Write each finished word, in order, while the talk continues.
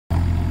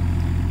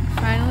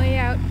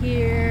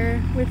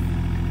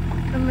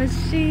with the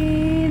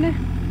machine.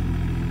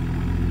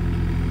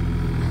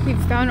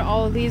 We've found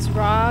all of these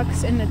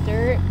rocks in the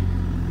dirt,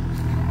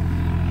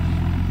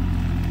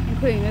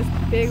 including this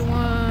big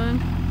one.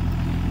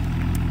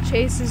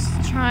 Chase is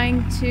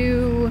trying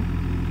to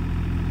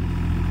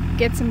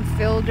get some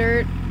fill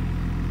dirt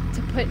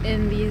to put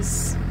in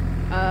these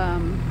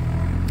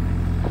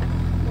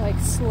like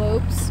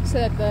slopes so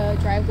that the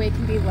driveway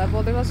can be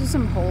level. There's also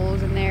some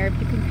holes in there, if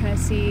you can kind of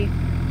see.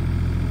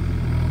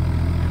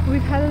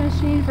 We've had the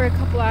machine for a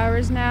couple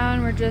hours now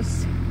and we're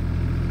just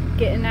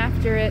getting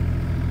after it.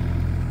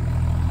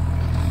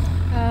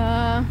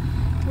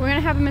 We're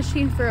gonna have a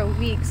machine for a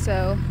week,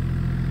 so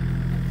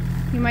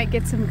you might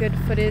get some good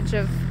footage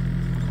of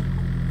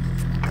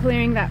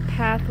clearing that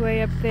pathway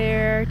up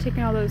there,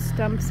 taking all those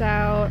stumps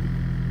out.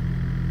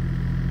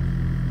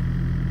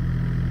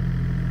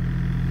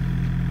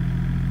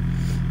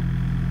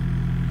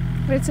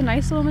 But it's a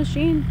nice little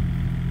machine.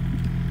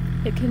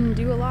 It can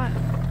do a lot.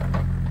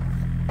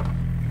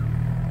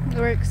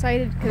 We're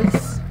excited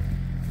because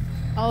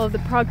all of the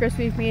progress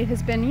we've made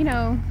has been, you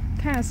know,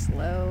 kind of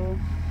slow.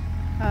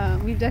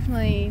 We've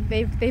definitely,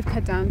 they've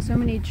cut down so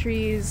many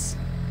trees,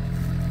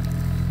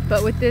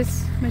 but with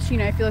this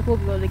machine I feel like we'll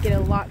be able to get a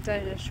lot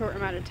done in a short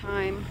amount of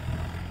time.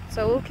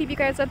 So we'll keep you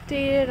guys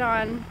updated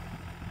on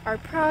our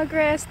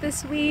progress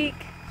this week.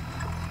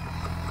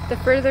 The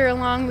further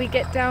along we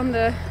get down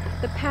the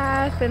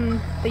path and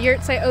the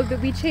yurt site. Oh,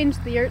 we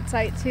changed the yurt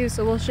site too,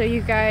 so we'll show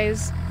you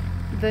guys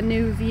the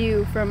new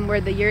view from where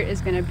the yurt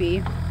is gonna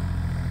be.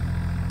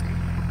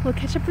 We'll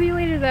catch up with you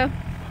later though.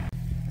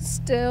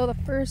 Still the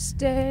first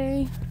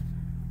day.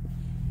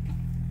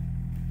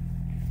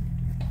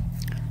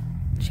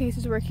 Chase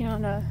is working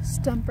on a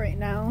stump right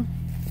now.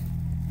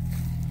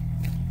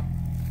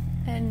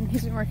 And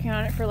he's been working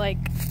on it for like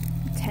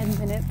 10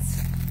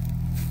 minutes.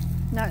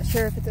 Not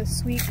sure if it's a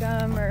sweet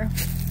gum or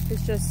if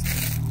it's just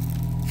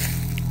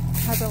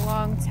has a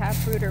long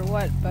taproot or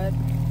what, but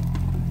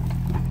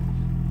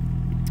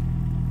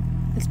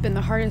it's been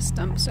the hardest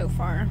stump so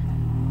far.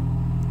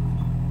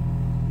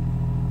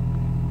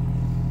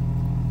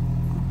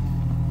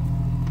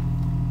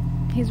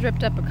 He's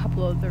ripped up a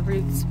couple of the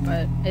roots,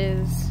 but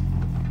is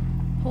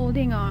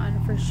holding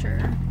on for sure.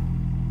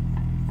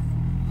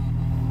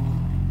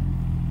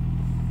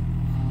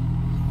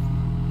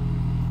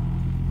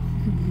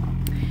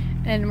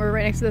 And we're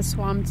right next to the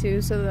swamp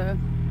too, so the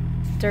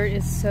dirt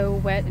is so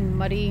wet and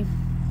muddy.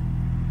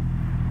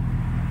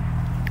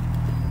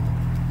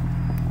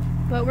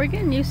 But we're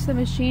getting used to the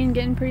machine,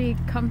 getting pretty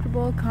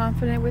comfortable,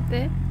 confident with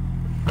it.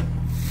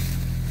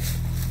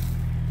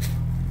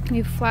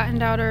 We've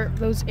flattened out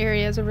those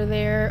areas over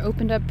there,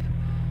 opened up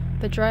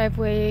the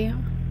driveway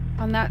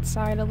on that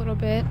side a little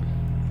bit.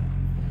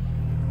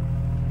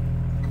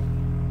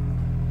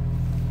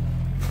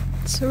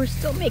 So we're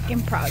still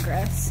making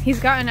progress.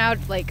 He's gotten out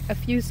like a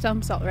few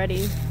stumps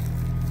already,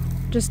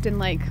 just in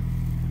like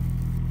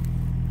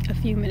a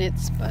few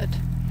minutes, but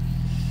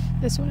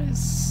this one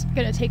is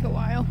gonna take a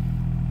while.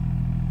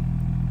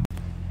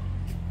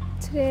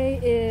 Today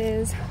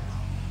is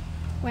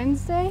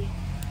Wednesday,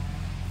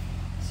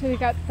 so we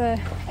got the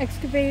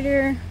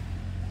excavator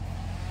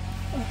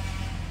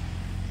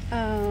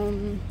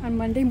on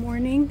Monday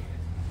morning.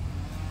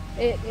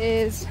 It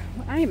is,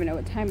 I don't even know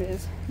what time it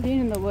is. Being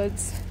in the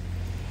woods,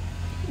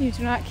 you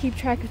do not keep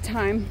track of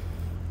time.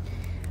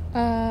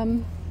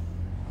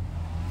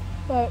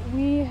 But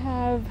we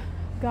have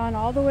gone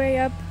all the way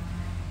up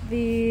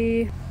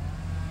the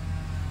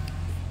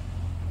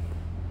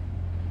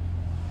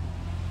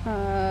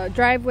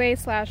driveway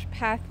slash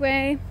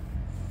pathway.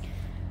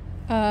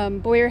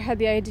 Boyer had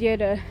the idea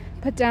to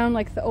put down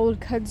like the old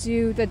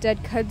kudzu, the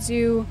dead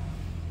kudzu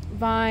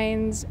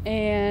vines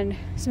and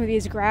some of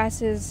these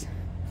grasses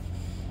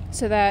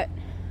so that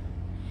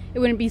it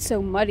wouldn't be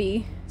so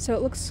muddy. So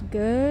it looks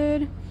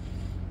good.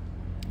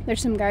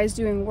 There's some guys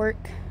doing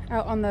work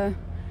out on the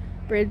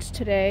bridge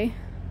today.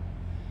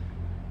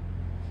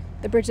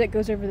 The bridge that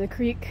goes over the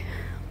creek.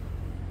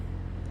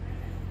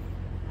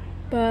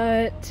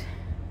 But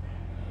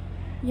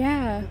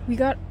yeah, we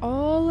got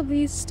all of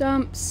these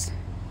stumps.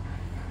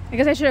 I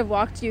guess I should have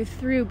walked you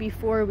through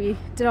before we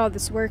did all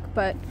this work,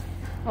 but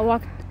I'll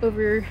walk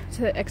over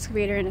to the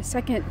excavator in a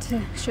second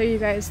to show you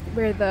guys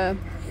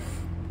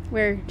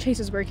where Chase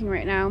is working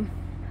right now.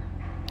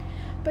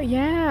 But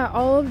yeah,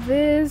 all of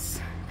this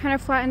kind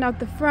of flattened out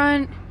the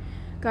front.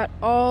 Got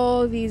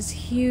all these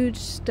huge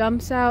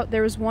stumps out.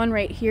 There was one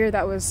right here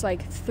that was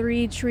like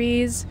 3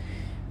 trees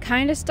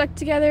kind of stuck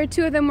together.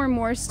 2 of them were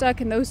more stuck,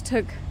 and those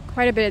took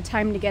quite a bit of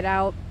time to get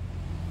out.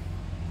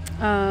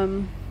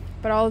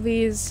 But all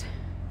these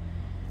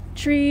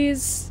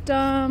trees,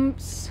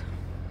 stumps,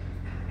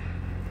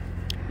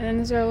 and then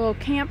there's our little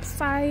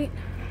campsite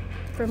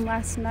from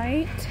last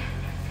night.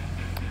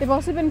 They've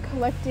also been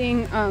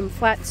collecting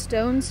flat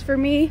stones for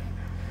me,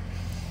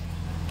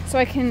 so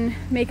I can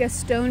make a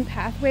stone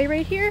pathway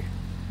right here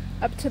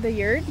up to the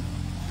yurt.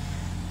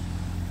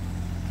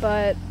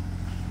 But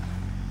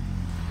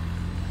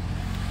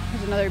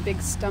there's another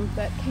big stump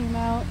that came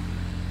out.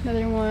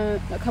 Another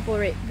one, a couple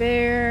right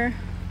there.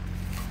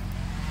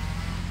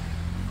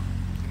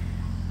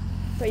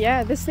 But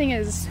yeah, this thing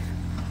is,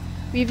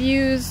 we've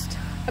used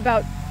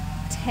about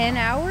 10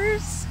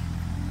 hours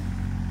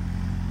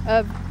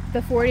of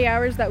the 40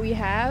 hours that we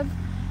have,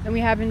 and we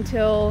have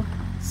until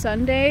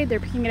Sunday. They're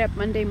picking it up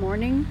Monday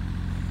morning,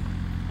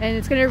 and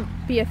it's gonna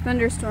be a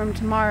thunderstorm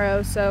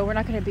tomorrow, so we're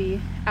not gonna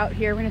be out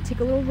here. We're gonna take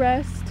a little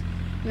rest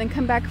and then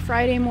come back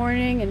Friday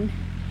morning and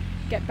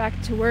get back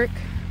to work.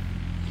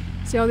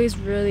 See all these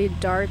really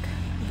dark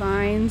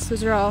vines?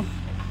 Those are all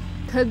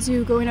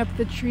kudzu going up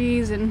the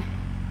trees and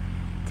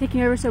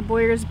taking over. So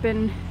Boyer's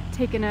been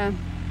taking a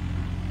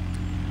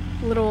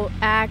little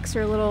axe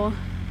or a little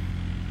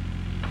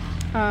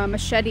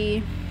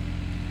machete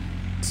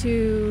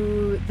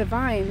to the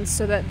vines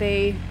so that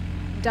they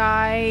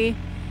die.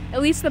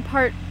 At least the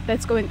part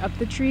that's going up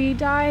the tree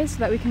dies so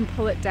that we can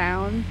pull it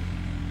down.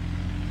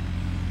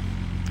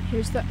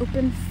 Here's the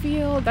open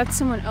field. That's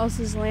someone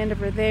else's land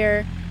over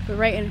there, but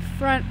right in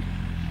front,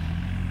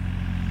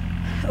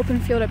 open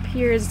field up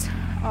here is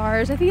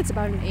ours. I think it's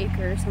about an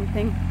acre or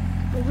something.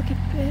 But look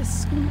at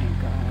this, oh my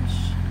gosh.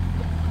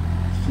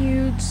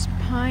 Huge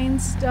pine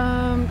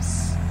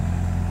stumps.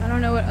 I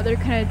don't know what other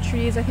kind of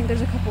trees. I think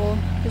there's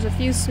a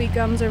few sweet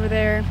gums over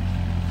there.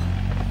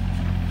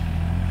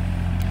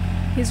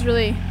 He's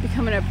really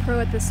becoming a pro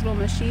at this little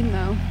machine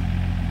though.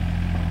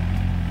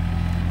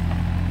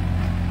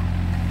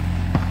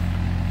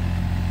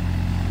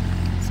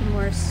 Some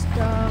more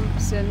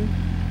stumps and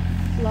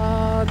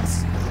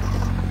logs.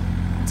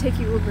 I'll take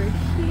you over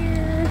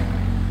here.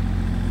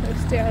 So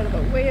stay out of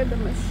the way of the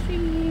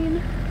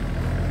machine.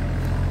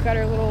 Got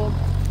our little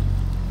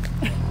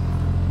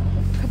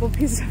couple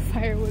pieces of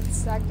firewood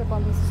stacked up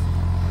on this.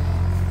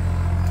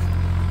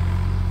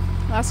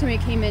 Last time we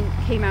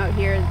came out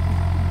here,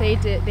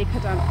 they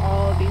cut down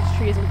all of these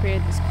trees and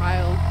created this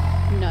pile.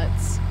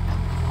 Nuts.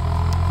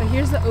 But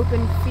here's the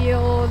open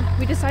field.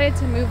 We decided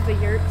to move the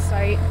yurt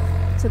site,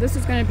 so this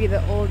is going to be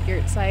the old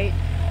yurt site.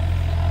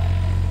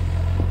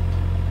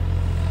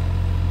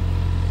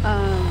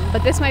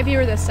 But this might be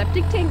where the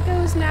septic tank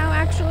goes now,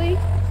 actually.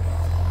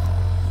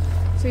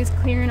 So he's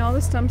clearing all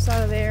the stumps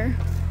out of there.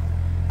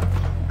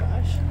 Oh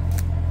gosh.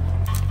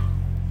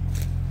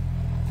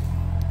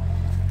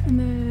 And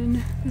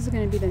then this is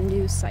going to be the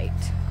new site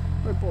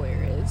where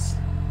Boyer is.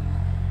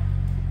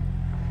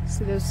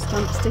 See those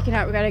stumps sticking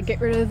out? We got to get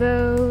rid of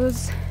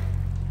those.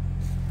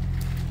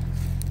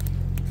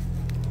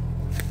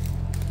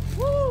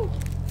 Woo!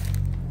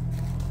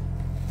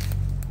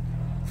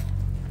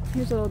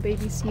 Here's a little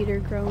baby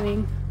cedar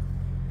growing.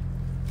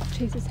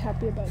 Chase is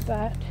happy about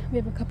that. We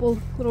have a couple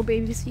little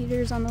baby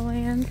cedars on the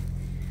land.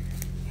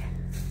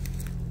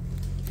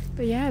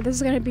 But yeah, this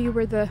is going to be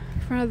where the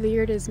front of the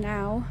yurt is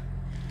now.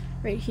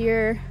 Right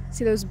here,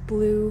 see those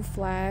blue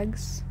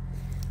flags?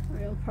 Or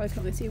you'll probably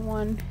only see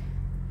one.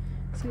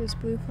 See those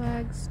blue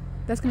flags?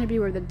 That's going to be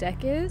where the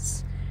deck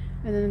is.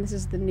 And then this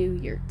is the new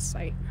yurt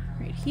site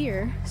right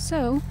here.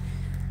 So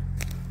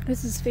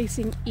this is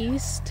facing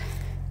east.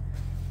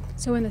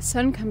 So when the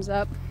sun comes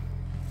up,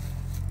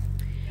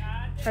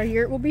 our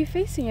yurt will be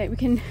facing it. We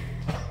can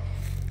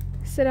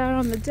sit out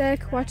on the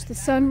deck, watch the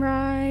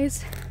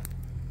sunrise.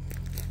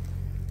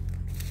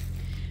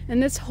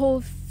 And this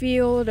whole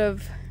field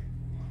of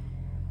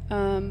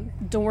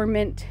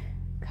dormant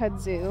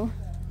kudzu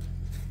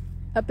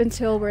up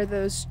until where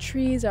those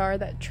trees are,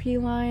 that tree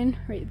line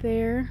right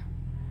there,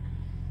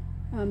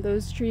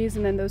 those trees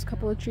and then those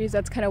couple of trees,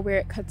 that's kind of where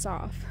it cuts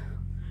off,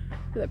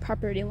 where the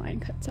property line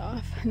cuts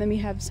off. And then we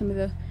have some of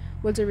the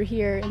woods over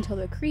here until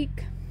the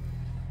creek.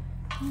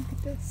 Look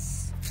at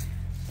this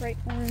bright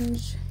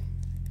orange.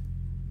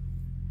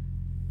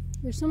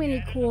 There's so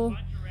many cool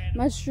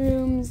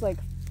mushrooms, like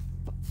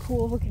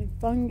cool looking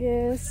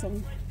fungus,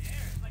 and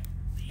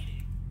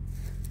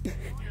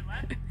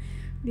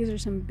these are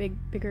some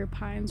bigger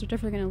pines. We're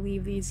definitely going to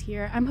leave these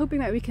here. I'm hoping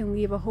that we can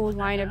leave a whole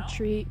line of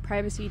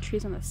privacy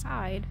trees on the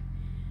side.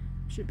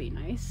 Should be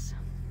nice.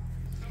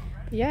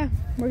 But yeah,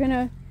 we're going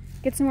to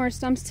get some more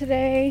stumps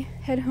today,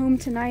 head home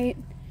tonight,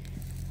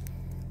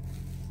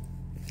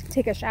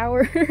 take a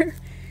shower,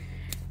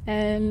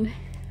 and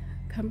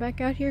come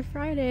back out here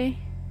Friday.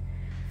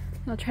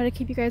 I'll try to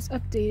keep you guys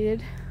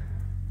updated.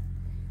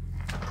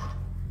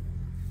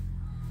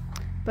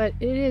 But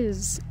it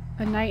is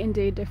a night and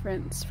day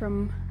difference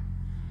from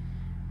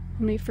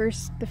when the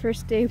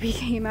first day we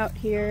came out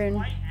here. And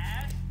white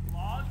ash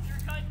logs you're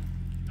cutting,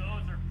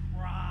 those are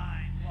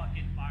prime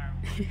fucking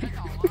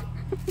firewood.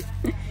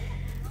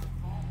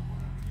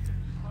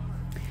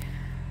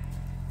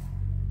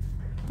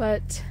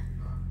 But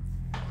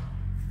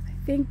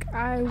I think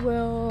I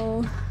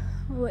will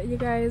let you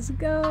guys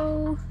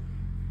go.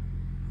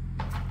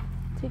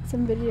 Take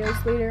some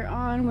videos later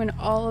on when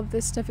all of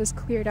this stuff is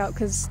cleared out,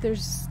 because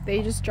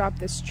they just dropped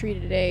this tree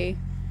today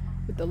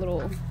with the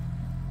little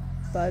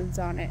buds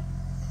on it.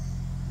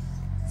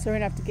 So we're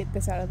gonna have to get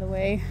this out of the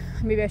way.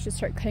 Maybe I should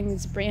start cutting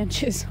these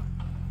branches.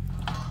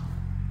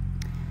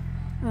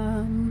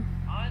 Honestly,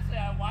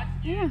 I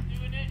watched you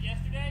doing it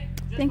yesterday.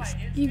 Thanks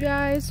you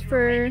guys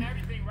for...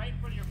 everything right in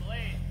front of your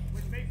blade,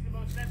 which makes the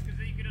most sense because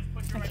then you can just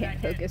put your I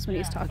can't focus when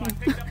he's talking. So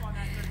I picked up on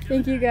that.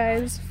 Thank you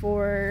guys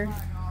for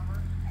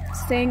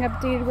staying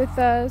updated with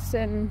us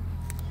and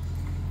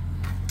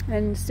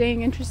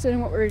staying interested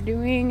in what we're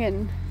doing,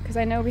 and because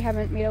I know we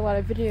haven't made a lot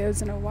of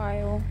videos in a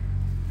while,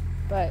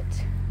 but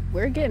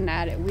we're getting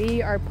at it.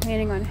 We are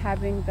planning on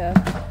having the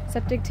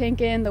septic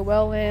tank in, the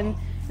well in,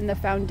 and the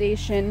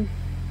foundation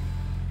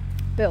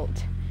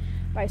built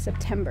by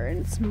September,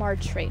 and it's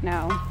March right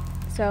now.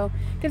 So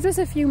it gives us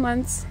a few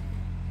months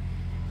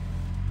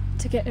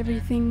to get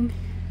everything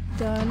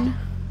done.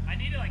 I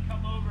need to like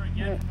come over and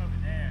get from over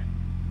there.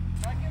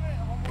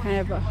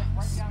 Kind of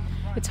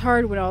it's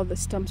hard when all the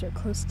stumps are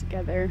close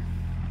together.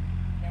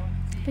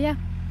 But yeah,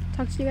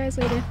 talk to you guys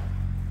later.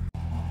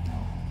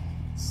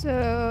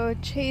 So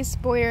Chase,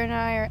 Boyer, and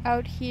I are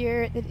out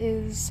here. It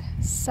is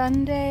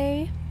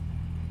Sunday.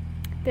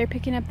 They're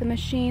picking up the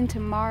machine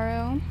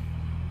tomorrow.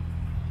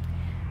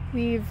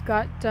 We've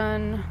got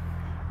done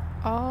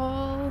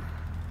all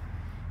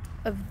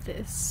of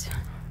this.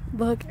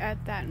 Look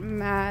at that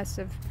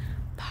massive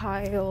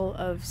pile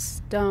of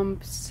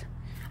stumps.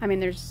 I mean,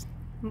 there's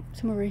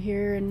some over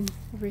here and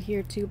over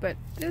here too, but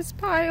this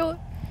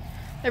pile,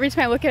 every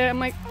time I look at it, I'm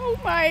like, oh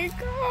my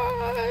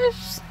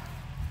gosh.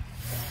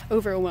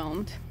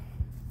 Overwhelmed.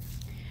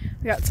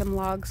 We got some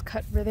logs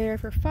cut over there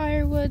for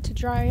firewood to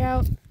dry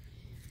out.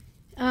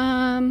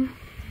 But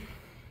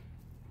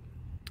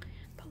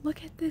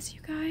look at this,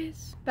 you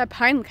guys. That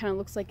pine kind of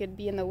looks like it'd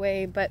be in the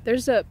way, but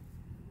there's a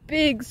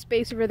big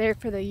space over there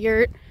for the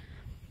yurt.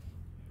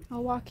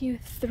 I'll walk you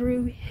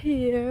through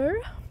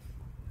here.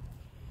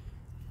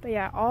 But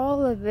yeah,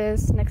 all of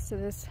this next to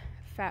this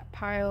fat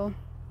pile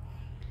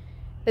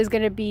is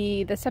gonna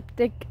be the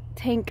septic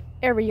tank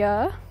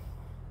area.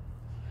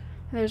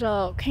 There's a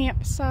little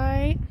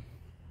campsite.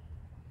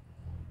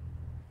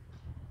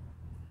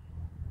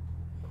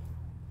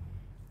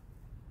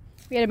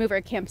 We had to move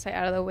our campsite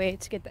out of the way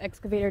to get the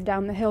excavator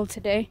down the hill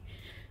today,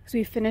 because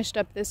we finished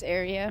up this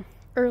area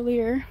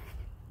earlier.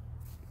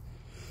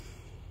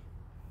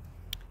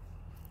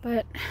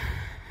 But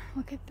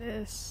look at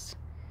this.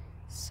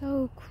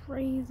 So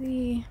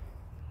crazy.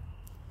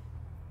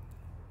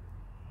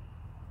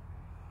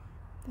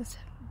 This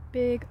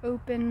big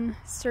open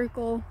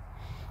circle.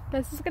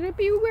 This is gonna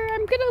be where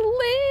I'm gonna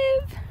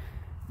live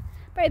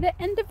by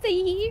the end of the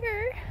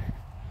year.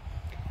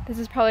 This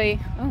is probably,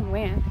 oh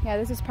man, yeah,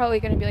 this is probably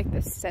gonna be like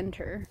the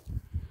center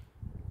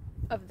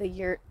of the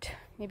yurt.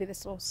 Maybe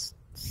this little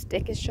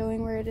stick is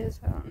showing where it is.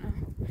 I don't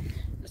know.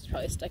 It's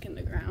probably stuck in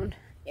the ground.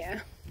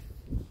 Yeah.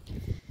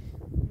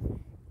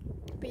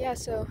 But yeah,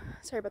 so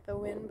sorry about the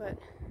wind, but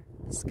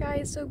the sky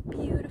is so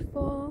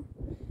beautiful.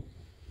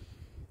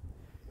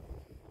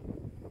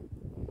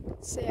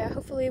 So yeah,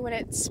 hopefully when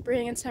it's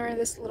spring and summer,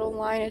 this little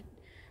line, a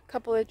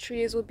couple of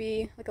trees will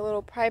be like a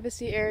little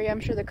privacy area. I'm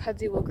sure the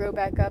kudzu will grow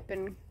back up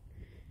and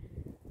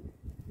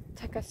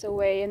tuck us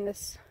away in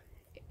this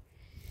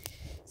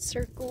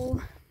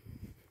circle.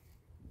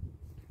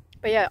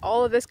 But yeah,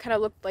 all of this kind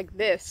of looked like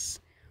this.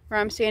 Where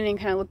I'm standing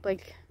kind of looked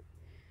like,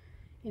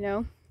 you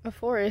know, a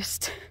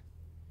forest.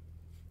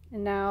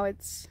 And now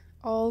it's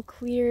all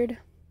cleared.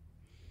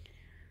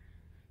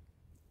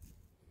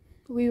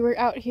 We were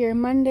out here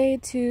Monday,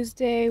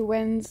 Tuesday,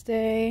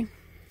 Wednesday.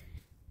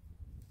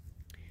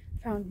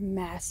 Found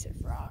massive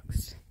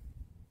rocks.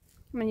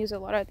 I'm gonna use a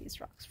lot of these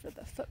rocks for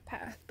the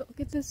footpath, but look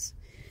at this.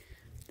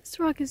 This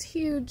rock is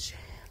huge.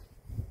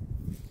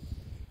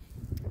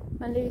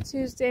 Monday,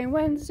 Tuesday, and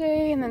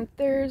Wednesday, and then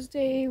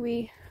Thursday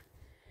we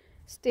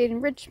stayed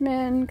in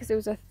Richmond because it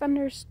was a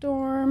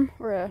thunderstorm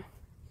or a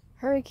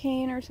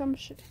hurricane or some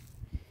shit.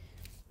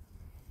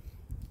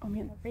 Oh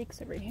man, the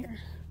rake's over here.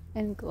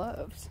 And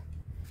gloves.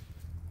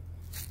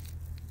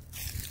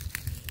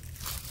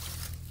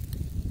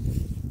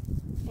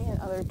 And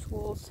other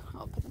tools.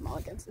 I'll put them all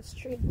against this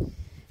tree.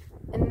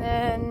 And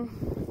then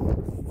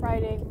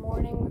Friday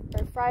morning,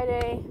 or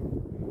Friday,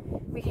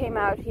 we came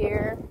out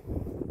here.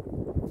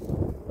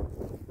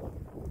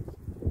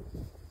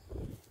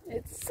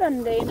 It's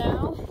Sunday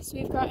now, so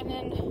we've gotten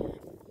in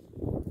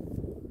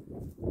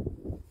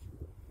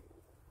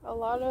a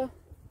lot of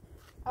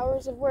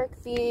hours of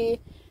work. The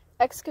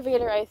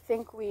excavator, I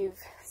think we've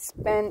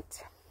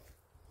spent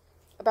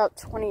about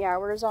 20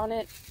 hours on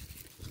it.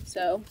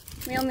 So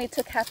we only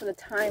took half of the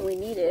time we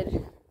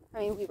needed. I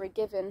mean, we were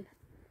given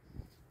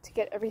to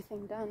get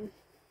everything done.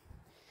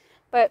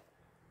 But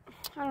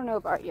I don't know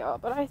about y'all,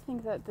 but I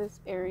think that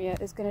this area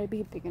is going to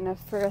be big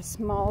enough for a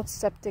small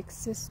septic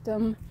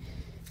system.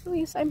 At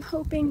least I'm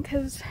hoping,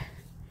 because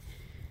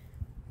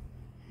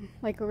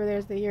like over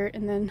there's the yurt,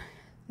 and then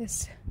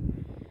this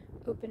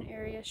open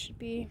area should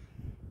be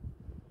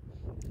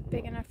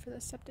big enough for the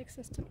septic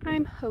system.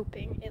 I'm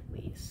hoping, at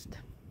least.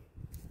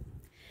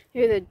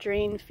 Maybe the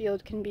drain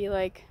field can be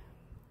like,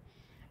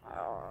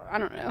 I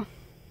don't know.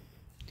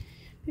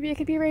 Maybe it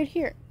could be right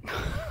here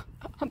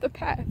on the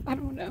path. I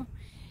don't know.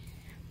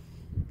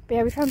 But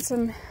yeah, we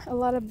found a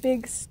lot of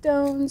big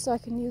stones so I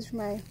can use for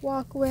my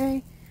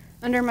walkway.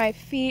 Under my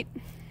feet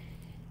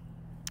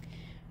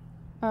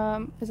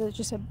is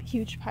just a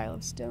huge pile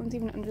of stones.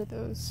 Even under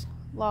those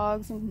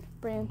logs and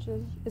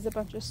branches is a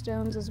bunch of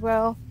stones as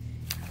well.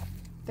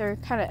 they're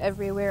kind of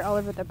everywhere, all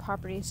over the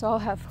property, so I'll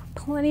have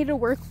plenty to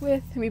work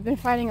with. And we've been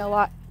finding a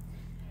lot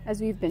as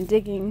we've been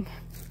digging.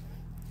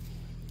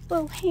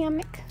 Little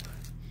hammock.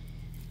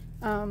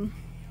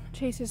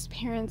 Chase's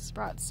parents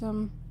brought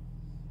some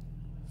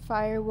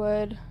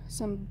firewood,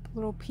 some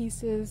little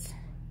pieces,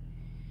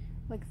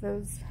 like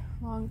those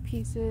long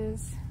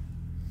pieces,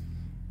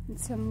 and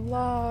some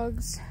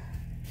logs.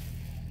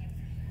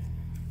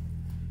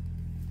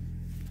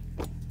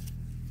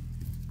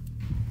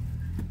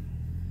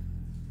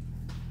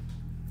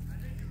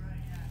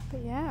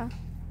 But yeah,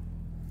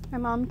 my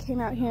mom came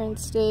out here and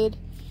stayed,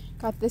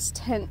 got this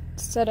tent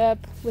set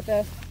up with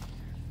a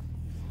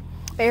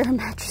air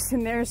mattress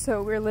in there,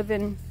 so we're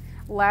living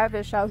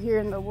lavish out here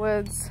in the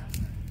woods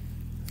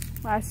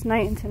last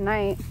night and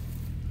tonight.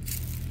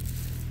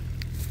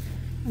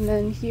 And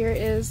then here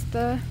is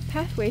the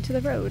pathway to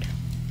the road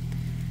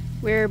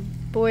where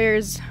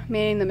Boyer's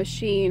manning the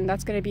machine.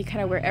 That's going to be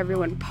kind of where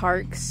everyone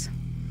parks,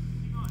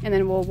 and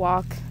then we'll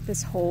walk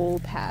this whole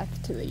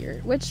path to the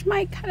yurt, which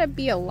might kind of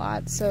be a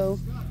lot, so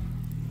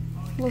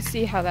we'll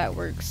see how that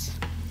works.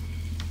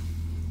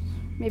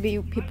 Maybe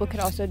people could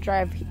also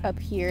drive up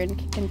here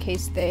in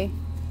case they,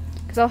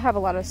 because I'll have a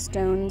lot of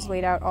stones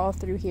laid out all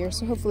through here,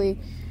 so hopefully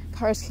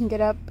cars can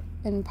get up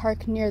and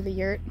park near the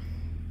yurt.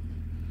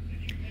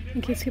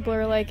 In case people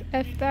are like,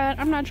 F that,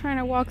 I'm not trying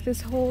to walk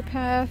this whole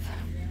path.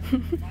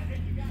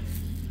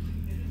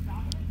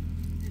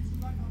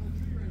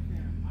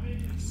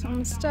 So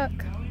I'm stuck.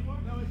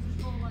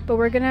 But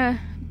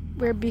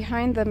where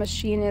behind the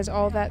machine is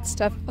all that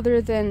stuff other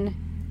than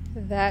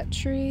that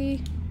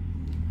tree.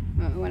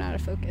 Oh, it went out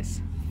of focus.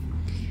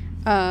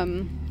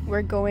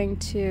 We're going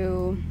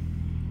to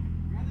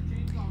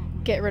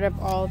get rid of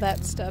all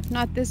that stuff.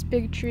 Not this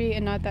big tree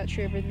and not that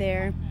tree over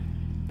there.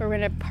 But we're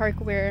going to park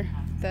where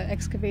the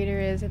excavator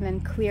is and then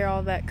clear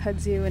all that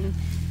kudzu and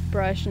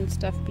brush and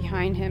stuff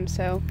behind him.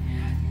 So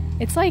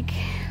it's like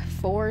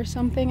 4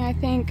 something, I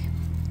think.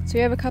 So we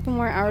have a couple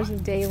more hours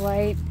of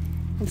daylight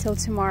until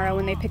tomorrow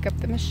when they pick up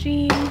the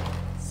machine.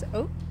 So,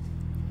 oh,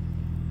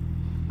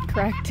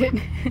 cracked it.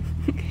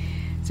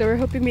 So we're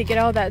hoping we get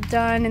all that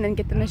done and then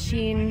get the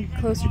machine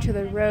closer to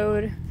the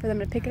road for them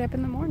to pick it up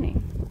in the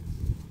morning.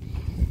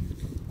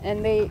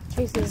 And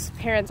Chase's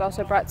parents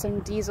also brought some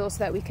diesel so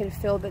that we could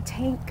fill the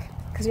tank,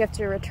 because we have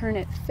to return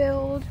it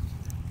filled.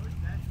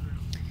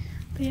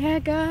 But yeah,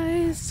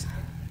 guys,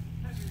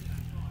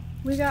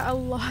 we got a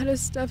lot of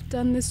stuff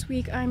done this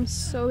week. I'm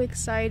so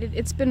excited.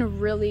 It's been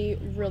really,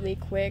 really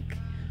quick.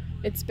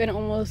 It's been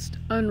almost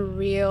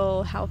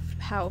unreal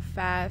how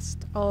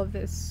fast all of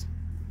this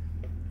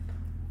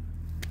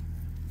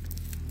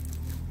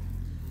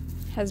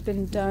has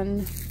been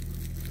done.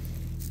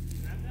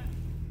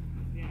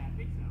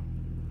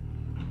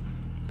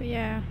 But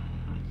yeah.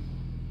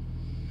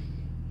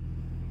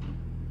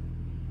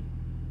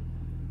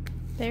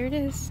 There it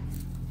is.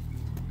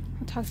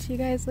 I'll talk to you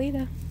guys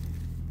later.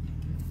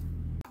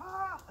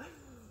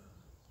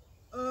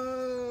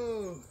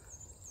 Oh!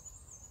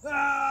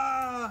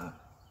 Ah!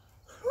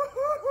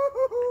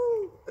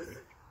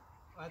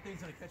 I think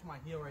it's gonna catch my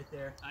heel right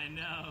there. I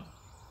know.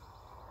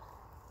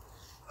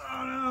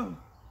 Oh no!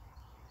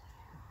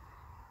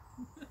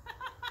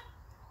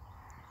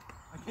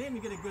 I can't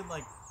even get a good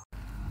like.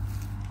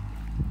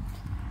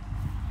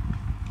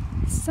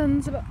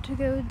 Sun's about to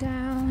go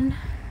down.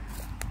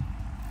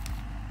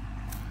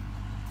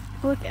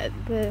 Look at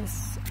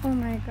this. Oh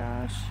my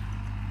gosh.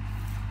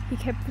 He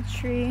kept the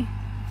tree.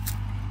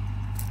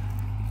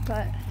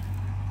 But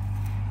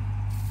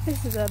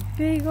this is a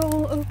big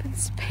old open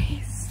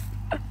space.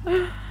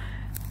 It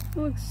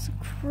looks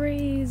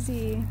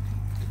crazy.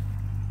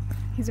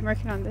 He's been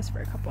working on this for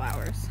a couple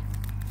hours.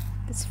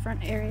 This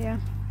front area.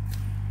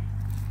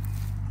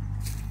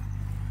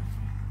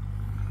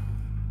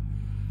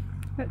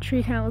 That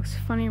tree kind of looks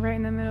funny right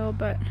in the middle,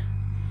 but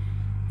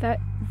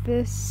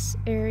this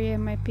area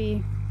might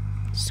be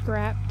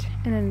scrapped,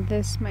 and then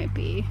this might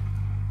be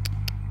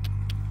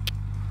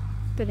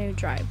the new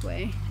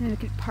driveway, and then we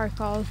could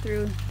park all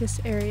through this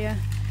area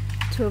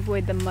to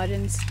avoid the mud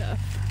and stuff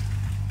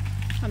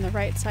on the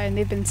right side. And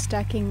they've been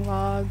stacking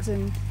logs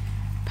and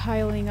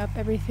piling up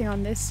everything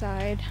on this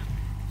side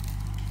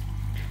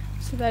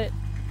so that it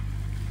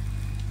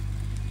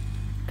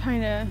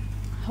kind of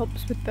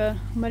helps with the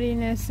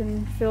muddiness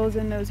and fills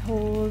in those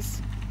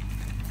holes.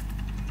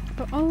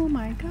 But oh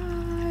my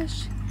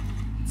gosh,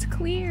 it's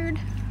cleared.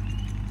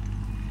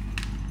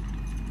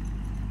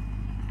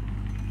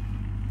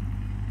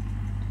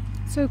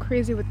 So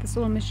crazy what this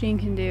little machine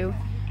can do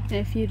in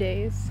a few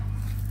days.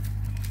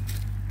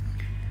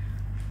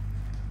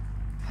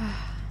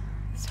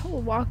 This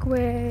whole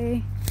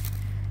walkway,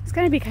 it's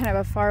gonna be kind of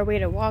a far way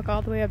to walk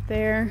all the way up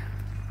there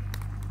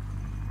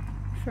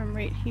from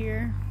right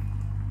here,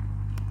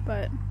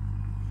 but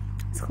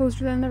it's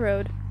closer than the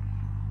road.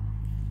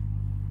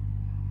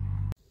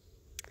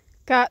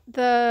 Got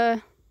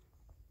the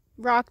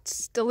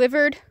rocks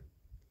delivered,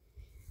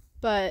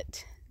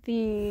 but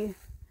the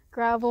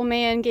gravel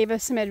man gave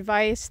us some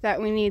advice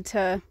that we need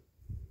to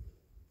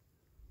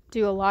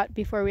do a lot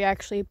before we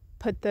actually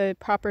put the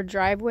proper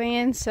driveway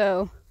in,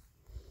 so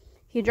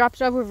he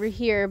dropped it off over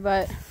here,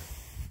 but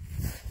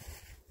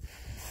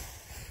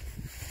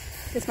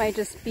this might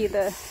just be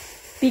the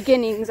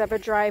beginnings of a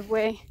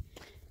driveway.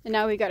 And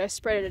now we gotta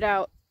spread it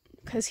out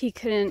because he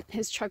couldn't,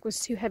 his truck was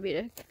too heavy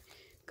to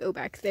go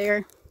back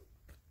there.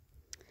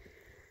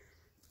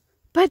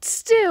 But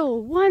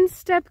still, one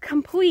step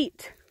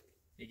complete.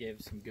 He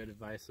gave some good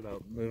advice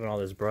about moving all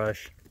this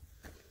brush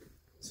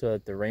so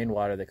that the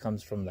rainwater that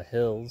comes from the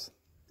hills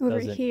over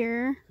doesn't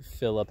here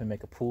fill up and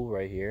make a pool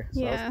right here.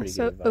 So yeah, that was pretty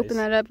so good advice. open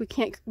that up.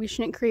 We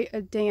shouldn't create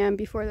a dam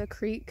before the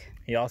creek.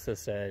 He also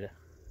said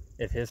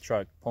if his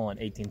truck pulling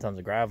 18 tons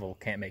of gravel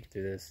can't make it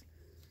through this,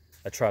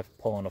 a truck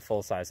pulling a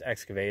full-size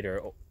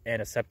excavator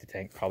and a septic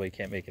tank probably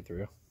can't make it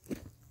through.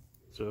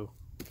 So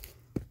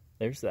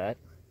there's that.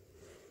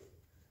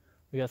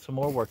 We got some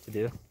more work to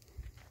do.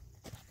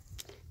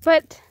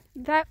 But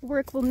that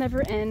work will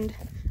never end,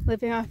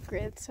 living off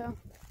grid, so.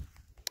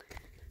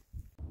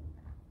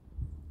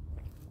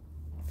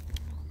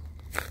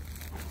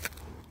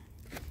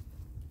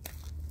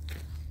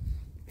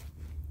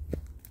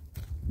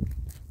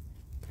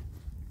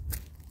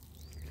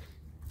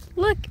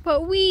 Look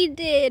what we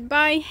did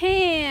by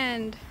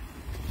hand.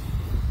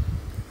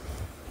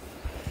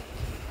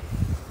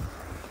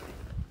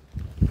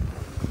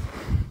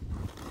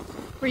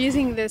 We're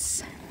using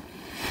this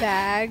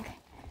bag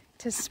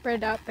to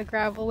spread out the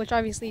gravel, which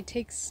obviously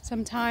takes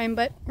some time,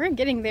 but we're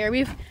getting there.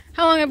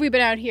 How long have we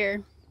been out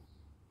here?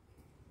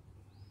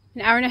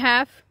 An hour and a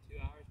half?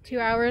 2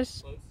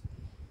 hours.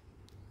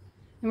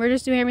 And we're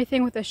just doing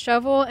everything with a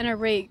shovel and a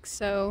rake,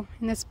 so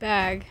in this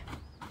bag,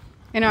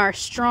 in our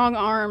strong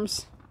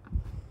arms.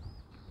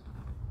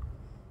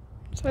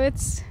 So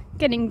it's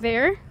getting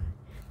there.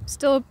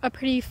 Still a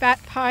pretty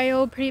fat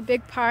pile, pretty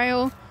big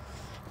pile.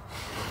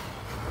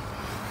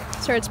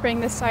 Started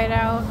spraying this side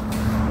out,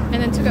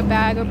 and then took a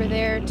bag over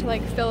there to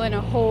like fill in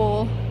a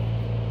hole.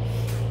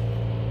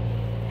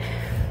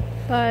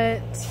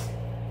 But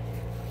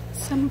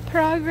some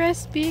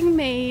progress being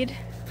made.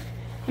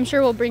 I'm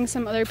sure we'll bring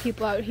some other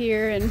people out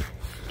here and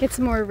get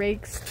some more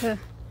rakes to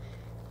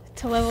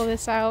level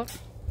this out.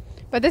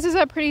 But this is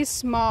a pretty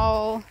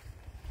small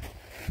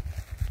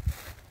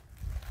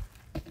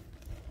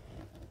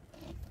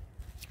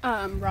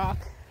rock,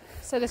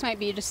 so this might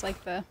be just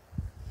like the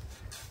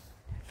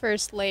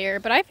first layer,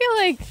 but I feel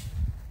like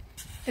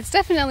it's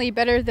definitely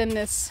better than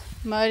this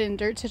mud and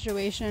dirt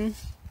situation.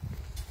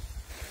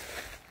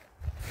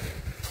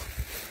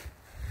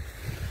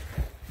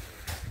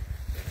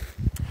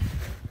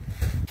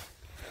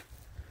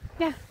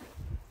 Yeah,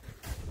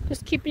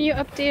 just keeping you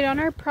updated on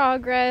our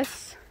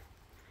progress,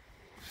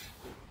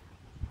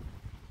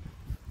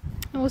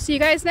 and we'll see you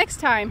guys next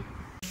time.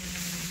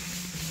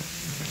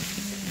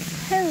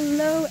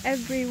 Hello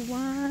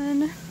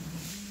everyone.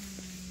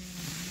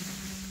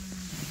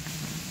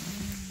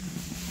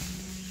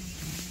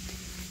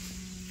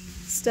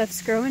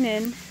 Stuff's growing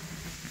in.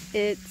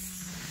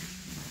 It's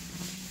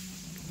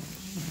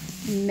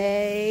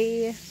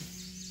May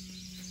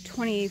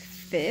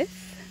 25th.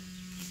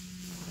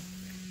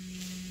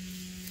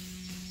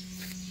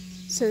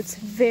 So it's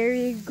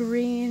very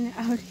green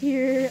out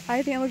here.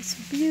 I think it looks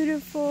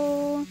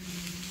beautiful.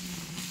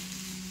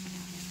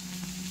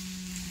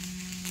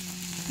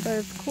 But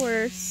of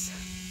course,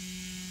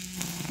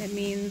 it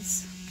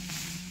means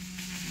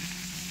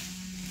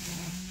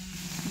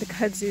the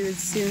kudzu is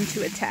soon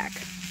to attack.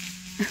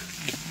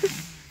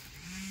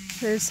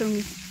 There's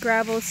some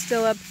gravel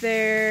still up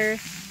there.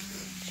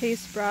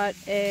 Chase brought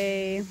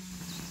a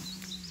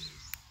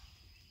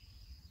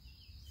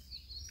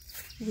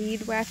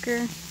weed whacker,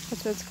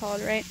 that's what it's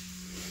called, right?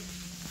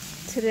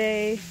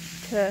 Today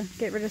to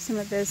get rid of some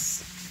of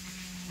this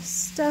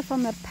stuff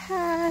on the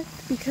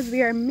path because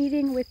we are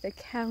meeting with the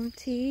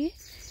county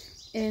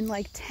in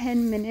like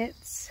 10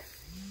 minutes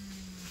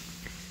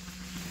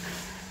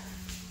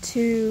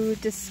to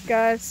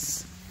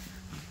discuss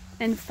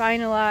and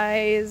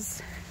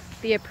finalize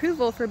the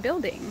approval for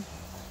building.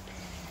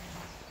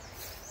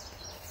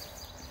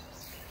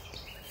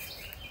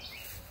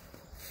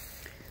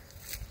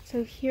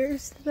 So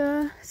here's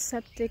the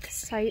septic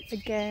site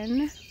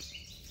again.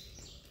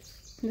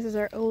 This is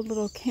our old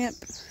little camp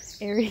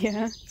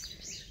area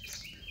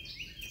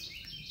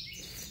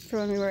for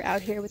when we were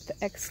out here with the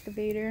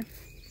excavator.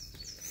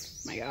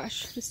 Oh my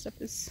gosh, this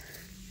stuff is...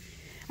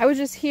 I was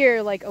just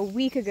here like a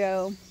week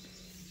ago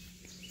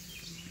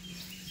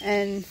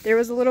and there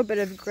was a little bit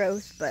of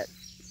growth, but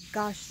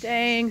gosh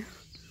dang.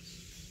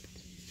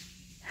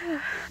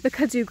 The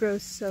kudzu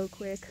grows so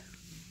quick.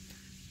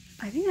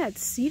 I think that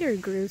cedar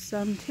grew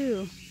some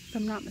too, if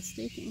I'm not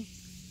mistaken.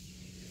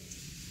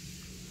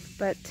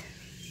 But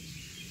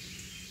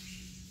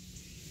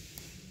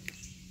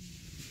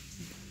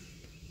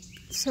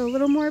so a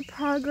little more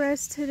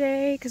progress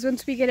today, because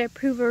once we get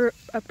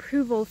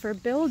approval for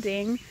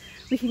building,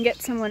 we can get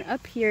someone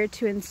up here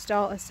to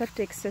install a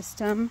septic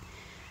system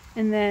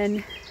and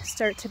then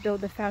start to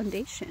build the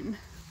foundation.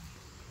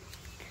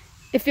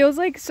 It feels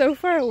like so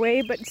far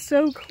away, but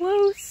so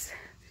close.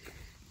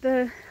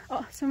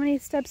 So many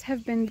steps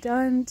have been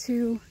done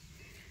to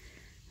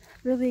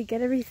really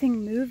get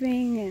everything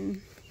moving,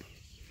 and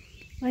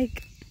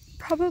like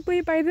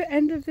probably by the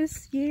end of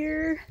this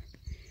year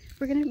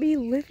we're gonna be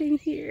living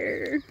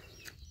here.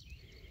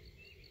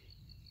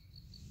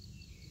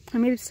 Or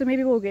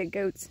maybe we'll get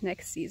goats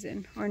next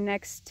season, or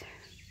next,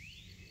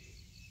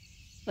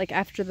 like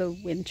after the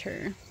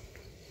winter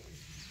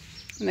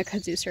when the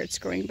kudzu starts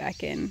growing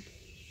back in.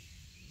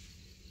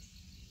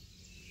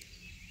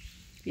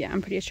 Yeah,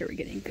 I'm pretty sure we're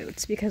getting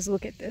goats, because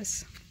look at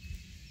this.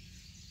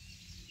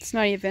 It's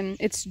not even,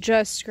 it's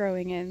just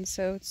growing in,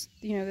 so it's,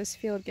 you know, this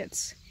field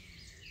gets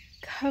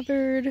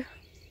covered.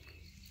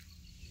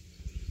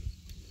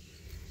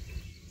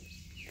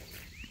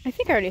 I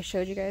think I already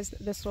showed you guys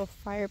this little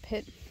fire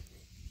pit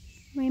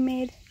we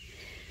made.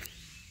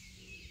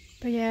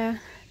 But yeah,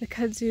 the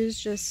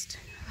kudzu's just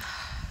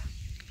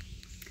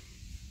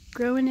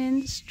growing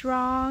in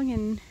strong,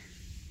 and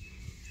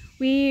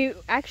we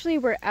actually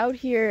were out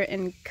here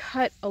and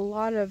cut a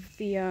lot of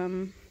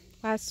the,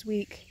 last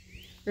week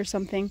or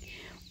something,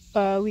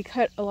 we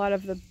cut a lot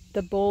of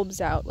the bulbs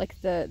out, like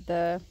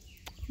the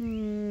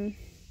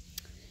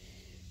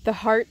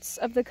hearts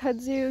of the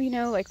kudzu, you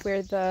know, like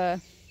where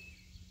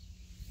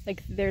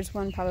like there's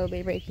one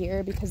probably right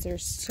here, because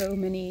there's so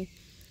many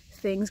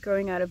things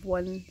growing out of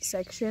one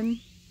section.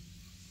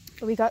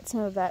 But we got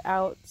some of that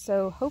out,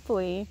 so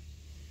hopefully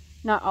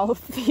not all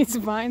of these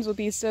vines will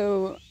be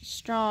so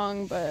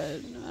strong,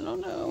 but I don't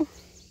know.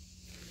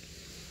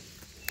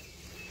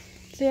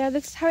 So yeah,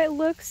 this is how it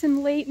looks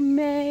in late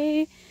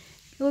May. It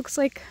looks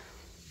like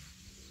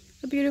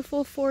a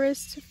beautiful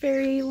forest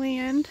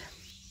fairyland.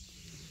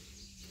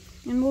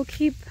 And we'll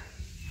keep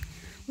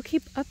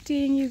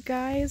updating you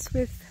guys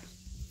with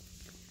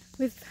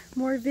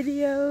more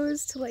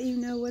videos to let you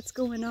know what's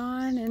going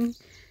on and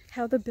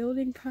how the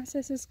building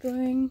process is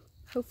going.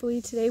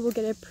 Hopefully today we'll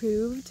get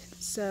approved,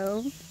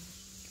 so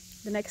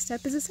the next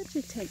step is a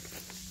septic tank.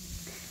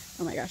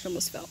 Oh my gosh, I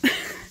almost fell.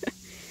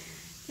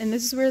 And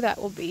this is where that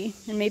will be.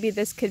 And maybe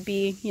this could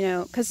be, you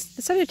know, because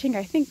the septic tank,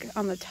 I think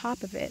on the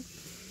top of it,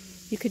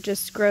 you could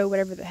just grow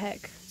whatever the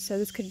heck. So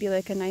this could be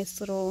like a nice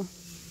little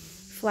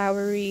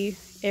flowery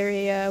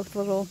area with a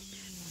little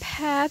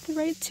path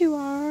right to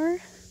our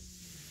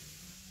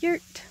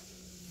yurt.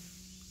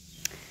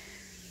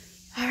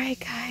 Alright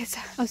guys,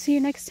 I'll see you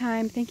next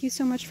time. Thank you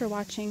so much for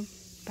watching.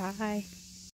 Bye.